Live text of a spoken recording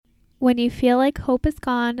When you feel like hope is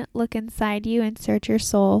gone, look inside you and search your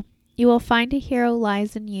soul. You will find a hero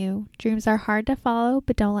lies in you. Dreams are hard to follow,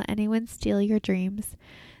 but don't let anyone steal your dreams.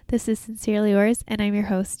 This is Sincerely Yours, and I'm your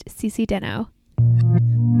host, Cece Deno.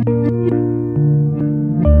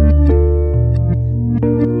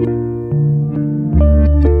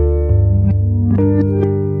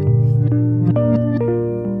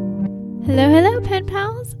 Hello, pen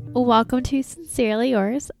pals. Welcome to Sincerely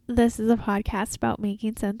Yours. This is a podcast about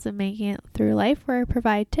making sense of making it through life, where I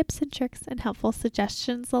provide tips and tricks and helpful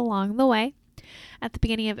suggestions along the way. At the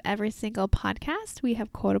beginning of every single podcast, we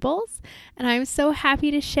have quotables, and I'm so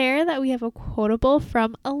happy to share that we have a quotable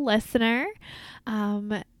from a listener.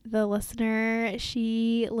 The listener,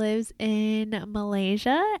 she lives in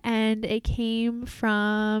Malaysia, and it came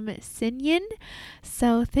from Sinyan.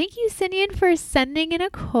 So thank you, Sinyan, for sending in a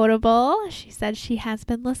quotable. She said she has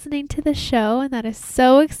been listening to the show, and that is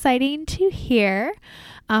so exciting to hear.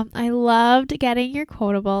 I loved getting your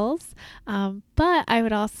quotables, but I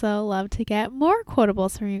would also love to get more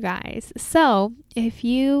quotables from you guys. So if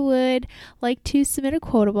you would like to submit a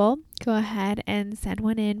quotable, go ahead and send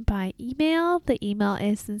one in by email. The email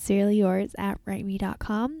is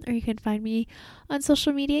sincerelyyours@writeme.com, or you can find me on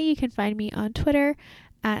social media. You can find me on Twitter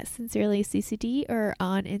at sincerelyccd or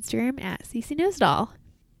on Instagram at ccnewsdoll.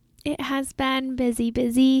 It has been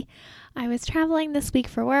busy. I was traveling this week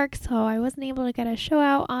for work, so I wasn't able to get a show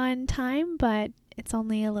out on time, but it's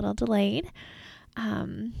only a little delayed.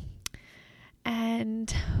 And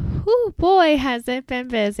whoo, boy, has it been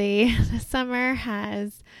busy. The summer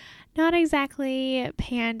has not exactly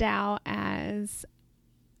panned out as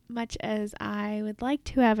much as I would like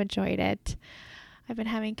to have enjoyed it. I've been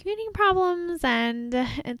having commuting problems, and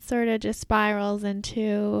it sort of just spirals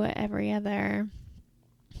into every other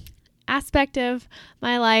aspect of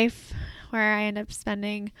my life, where I end up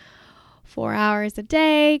spending 4 hours a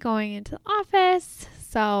day going into the office.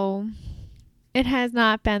 So it has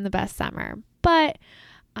not been the best summer, but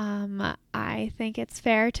I think it's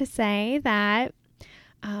fair to say that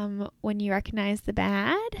when you recognize the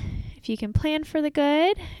bad, if you can plan for the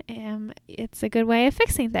good, it's a good way of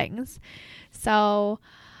fixing things. So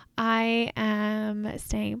I am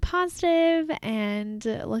staying positive and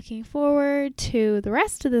looking forward to the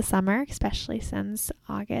rest of the summer, especially since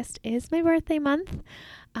August is my birthday month.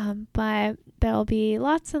 But there'll be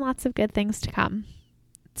lots and lots of good things to come.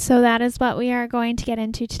 So that is what we are going to get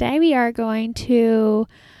into today. We are going to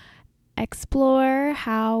explore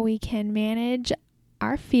how we can manage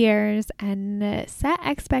our fears and set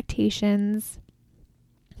expectations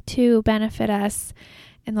to benefit us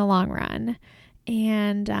in the long run.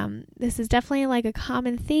 And this is definitely like a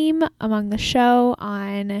common theme among the show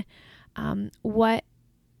on what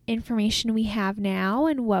information we have now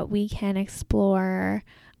and what we can explore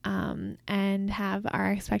and have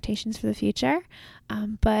our expectations for the future.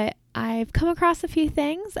 But I've come across a few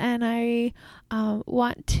things, and I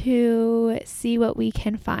want to see what we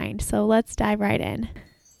can find. So let's dive right in.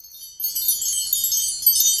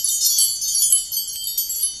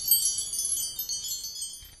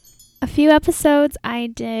 A few episodes I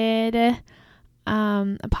did a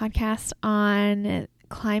podcast on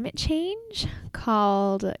climate change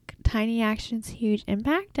called Tiny Actions, Huge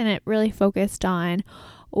Impact, and it really focused on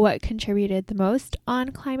what contributed the most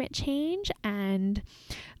on climate change, and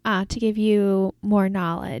to give you more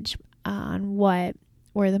knowledge on what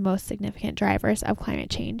were the most significant drivers of climate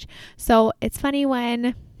change. So it's funny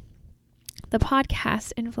when the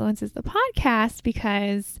podcast influences the podcast,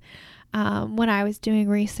 because when I was doing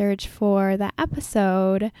research for that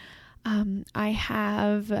episode, I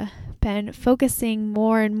have been focusing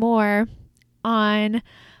more and more on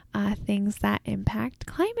things that impact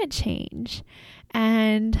climate change.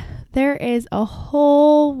 And there is a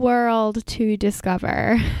whole world to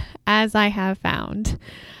discover, as I have found.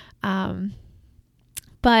 But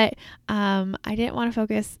I didn't want to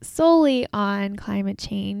focus solely on climate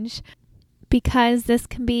change, because this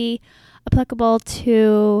can be applicable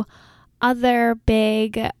to other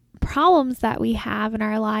big problems that we have in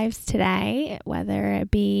our lives today, whether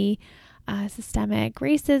it be systemic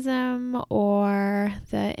racism or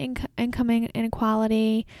the income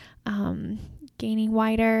inequality gaining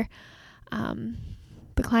wider,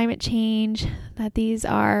 the climate change, that these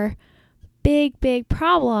are big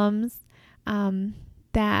problems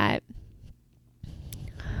that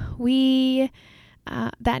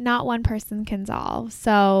that not one person can solve.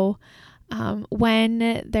 So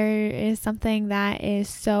when there is something that is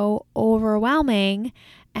so overwhelming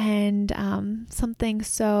and something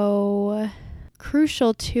so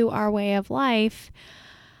crucial to our way of life,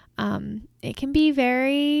 it can be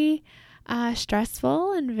very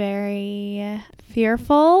stressful and very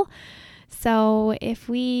fearful. So if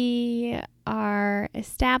we are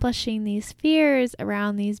establishing these fears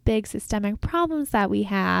around these big systemic problems that we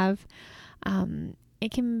have,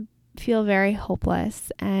 it can feel very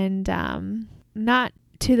hopeless and not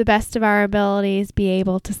to the best of our abilities be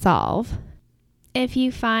able to solve. If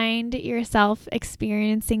you find yourself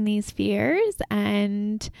experiencing these fears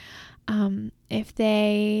and if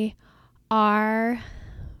they are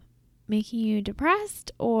making you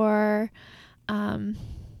depressed or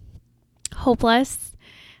hopeless,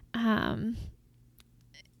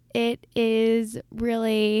 it is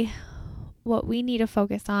really what we need to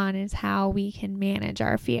focus on is how we can manage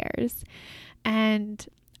our fears. And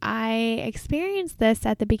I experienced this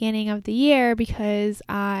at the beginning of the year because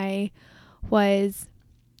I was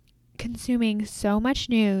consuming so much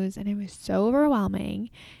news and it was so overwhelming,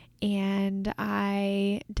 and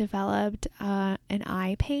I developed an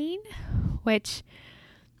eye pain, which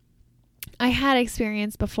I had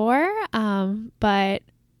experienced before, but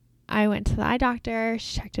I went to the eye doctor.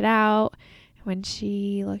 She checked it out. When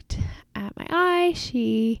she looked at my eye,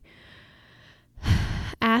 she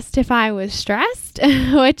asked if I was stressed,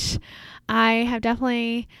 which I have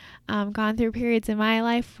definitely gone through periods in my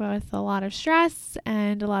life with a lot of stress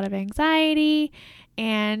and a lot of anxiety.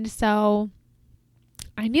 And so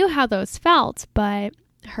I knew how those felt, but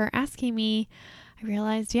her asking me, I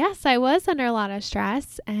realized, yes, I was under a lot of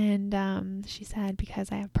stress. And she said,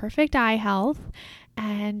 because I have perfect eye health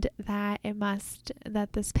and that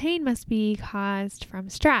this pain must be caused from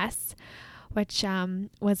stress, which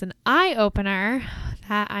was an eye opener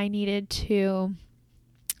that I needed to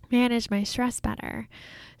manage my stress better.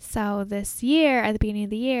 So this year, at the beginning of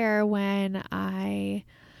the year, when I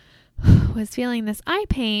was feeling this eye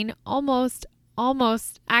pain, almost,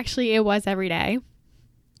 actually it was every day,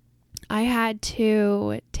 I had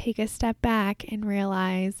to take a step back and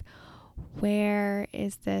realize, where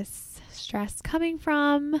is this stress coming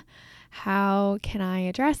from? How can I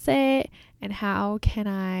address it? And how can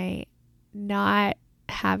I not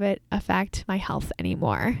have it affect my health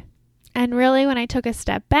anymore? And really, when I took a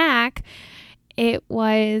step back,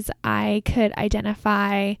 I could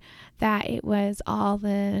identify that it was all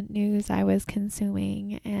the news I was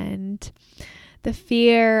consuming and the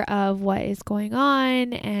fear of what is going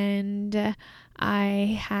on. And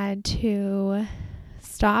I had to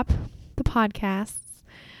stop the podcasts.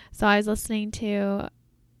 So I was listening to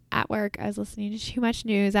too much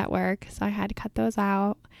news at work. So I had to cut those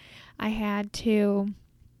out. I had to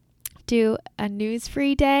do a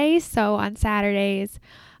news-free day. So on Saturdays,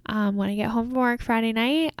 when I get home from work Friday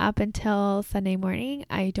night up until Sunday morning,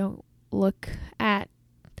 I don't look at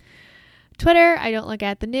Twitter. I don't look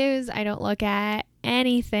at the news. I don't look at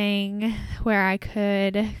anything where I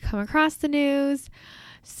could come across the news.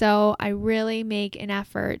 So I really make an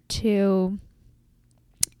effort to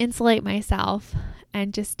insulate myself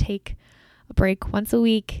and just take a break once a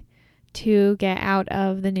week to get out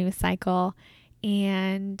of the news cycle.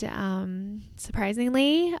 And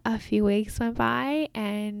surprisingly, a few weeks went by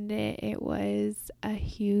and it was a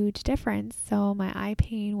huge difference. So my eye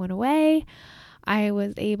pain went away. It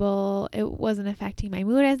wasn't affecting my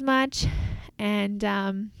mood as much.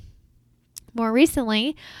 And more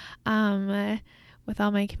recently, with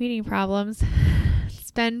all my commuting problems,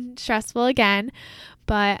 it's been stressful again.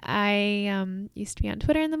 But I used to be on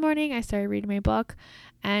Twitter in the morning. I started reading my book.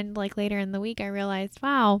 And later in the week, I realized,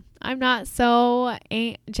 wow, I'm not so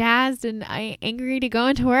jazzed and angry to go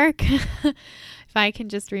into work. If I can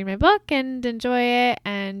just read my book and enjoy it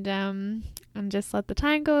and just let the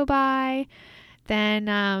time go by,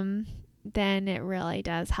 then it really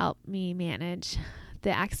does help me manage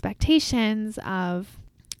the expectations of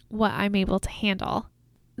what I'm able to handle.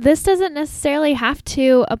 This doesn't necessarily have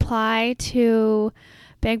to apply to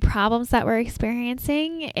big problems that we're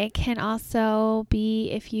experiencing. It can also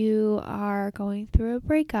be if you are going through a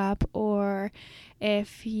breakup, or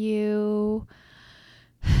if you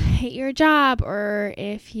hate your job, or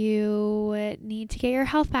if you need to get your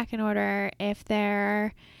health back in order. If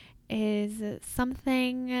there is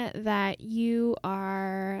something that you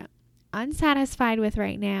are unsatisfied with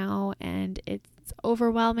right now and it's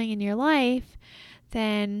overwhelming in your life,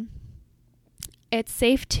 then it's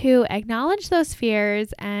safe to acknowledge those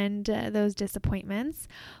fears and those disappointments.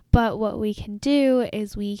 But what we can do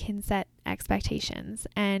is we can set expectations.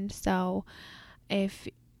 And so if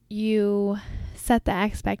you set the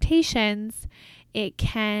expectations, it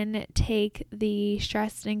can take the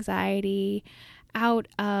stress and anxiety out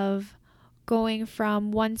of going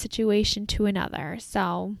from one situation to another.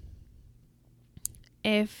 So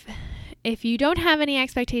if you don't have any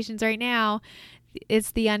expectations right now,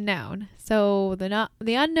 it's the unknown. So the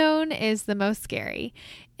unknown is the most scary.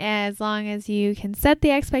 As long as you can set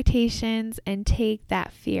the expectations and take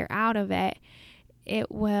that fear out of it,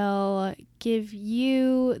 it will give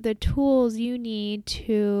you the tools you need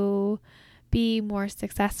to be more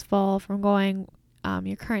successful from going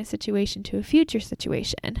your current situation to a future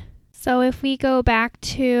situation. So if we go back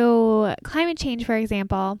to climate change, for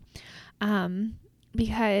example,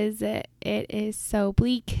 because it is so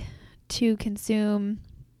bleak to consume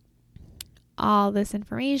all this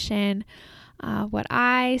information, what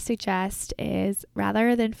I suggest is,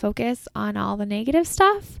 rather than focus on all the negative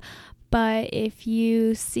stuff, but if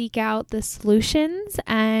you seek out the solutions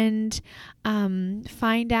and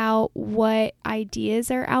find out what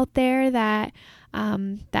ideas are out there that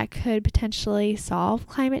could potentially solve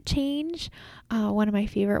climate change. One of my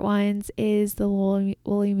favorite ones is the woolly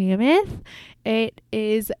mammoth. It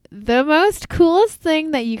is the most coolest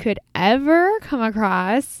thing that you could ever come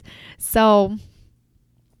across. So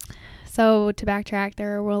to backtrack,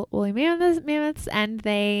 there were woolly mammoths, and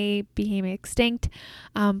they became extinct.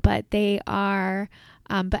 But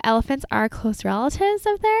elephants are close relatives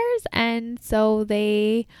of theirs, and so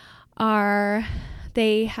they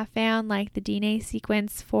have found like the DNA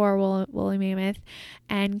sequence for woolly mammoth,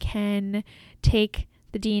 and can take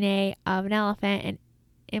the DNA of an elephant and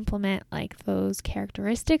implement like those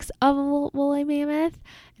characteristics of a woolly mammoth.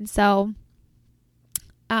 And so,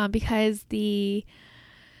 because the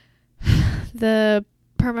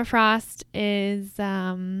permafrost is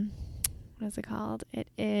what is it called? It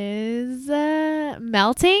is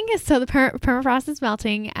melting. So the permafrost is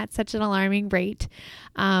melting at such an alarming rate,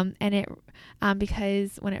 and it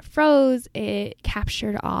because when it froze, it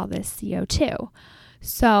captured all this CO2.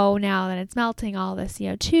 So now that it's melting, all the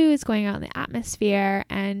CO2 is going out in the atmosphere,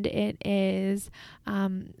 and it is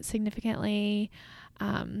significantly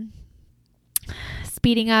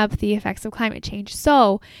speeding up the effects of climate change.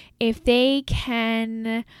 So if they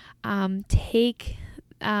can take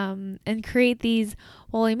and create these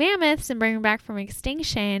woolly mammoths and bring them back from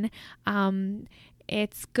extinction,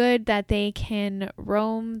 it's good that they can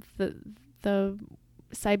roam the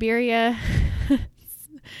Siberia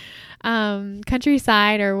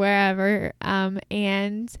countryside or wherever,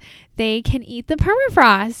 and they can eat the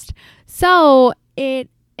permafrost. So it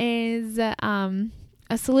is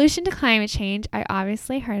a solution to climate change. I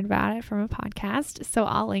obviously heard about it from a podcast, so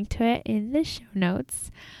I'll link to it in the show notes.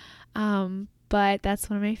 But that's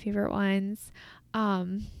one of my favorite ones.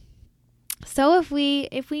 So if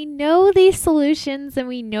we know these solutions, and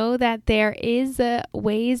we know that there is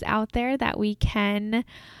ways out there that we can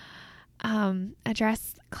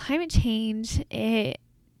address climate change, it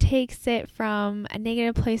takes it from a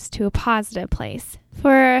negative place to a positive place.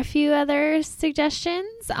 For a few other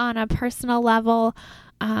suggestions on a personal level,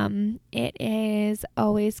 it is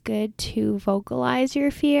always good to vocalize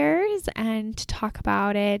your fears and to talk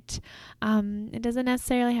about it. It doesn't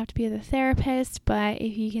necessarily have to be with a therapist, but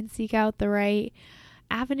if you can seek out the right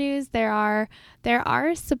avenues, there are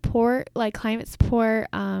support, like climate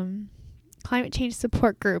change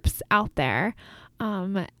support groups out there.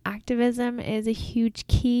 Activism is a huge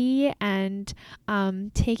key, and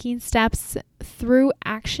taking steps through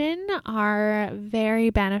action are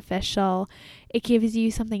very beneficial. It gives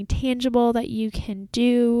you something tangible that you can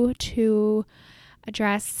do to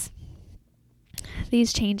address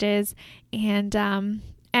these changes. And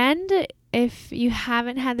if you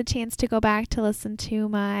haven't had the chance to go back to listen to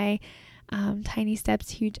my Tiny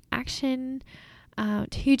Steps, Huge Action,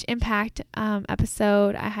 Huge Impact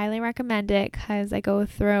episode, I highly recommend it, because I go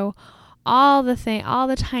through all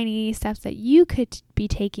the tiny steps that you could be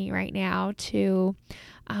taking right now to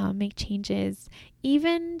make changes.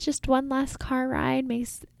 Even just one less car ride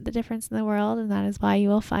makes the difference in the world, and that is why you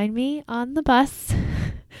will find me on the bus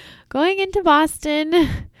going into Boston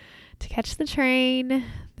to catch the train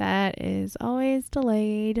that is always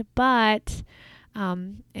delayed. But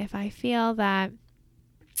if I feel that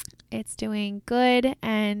it's doing good,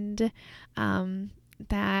 and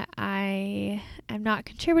that I am not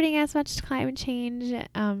contributing as much to climate change,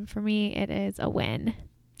 for me it is a win.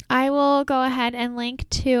 I will go ahead and link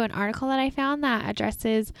to an article that I found that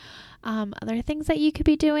addresses other things that you could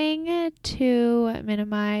be doing to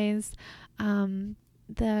minimize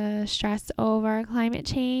the stress over climate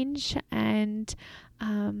change. And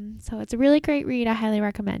so it's a really great read. I highly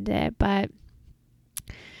recommend it. But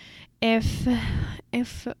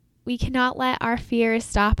if we cannot let our fears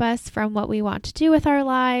stop us from what we want to do with our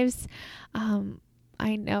lives,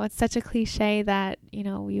 I know it's such a cliche that,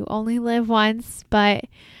 you only live once, but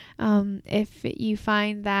if you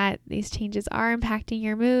find that these changes are impacting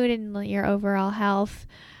your mood and your overall health,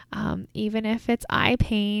 even if it's eye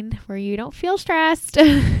pain where you don't feel stressed.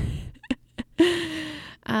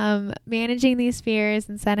 Managing these fears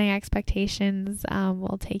and setting expectations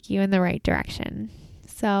will take you in the right direction.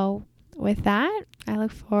 So with that, I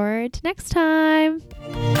look forward to next time.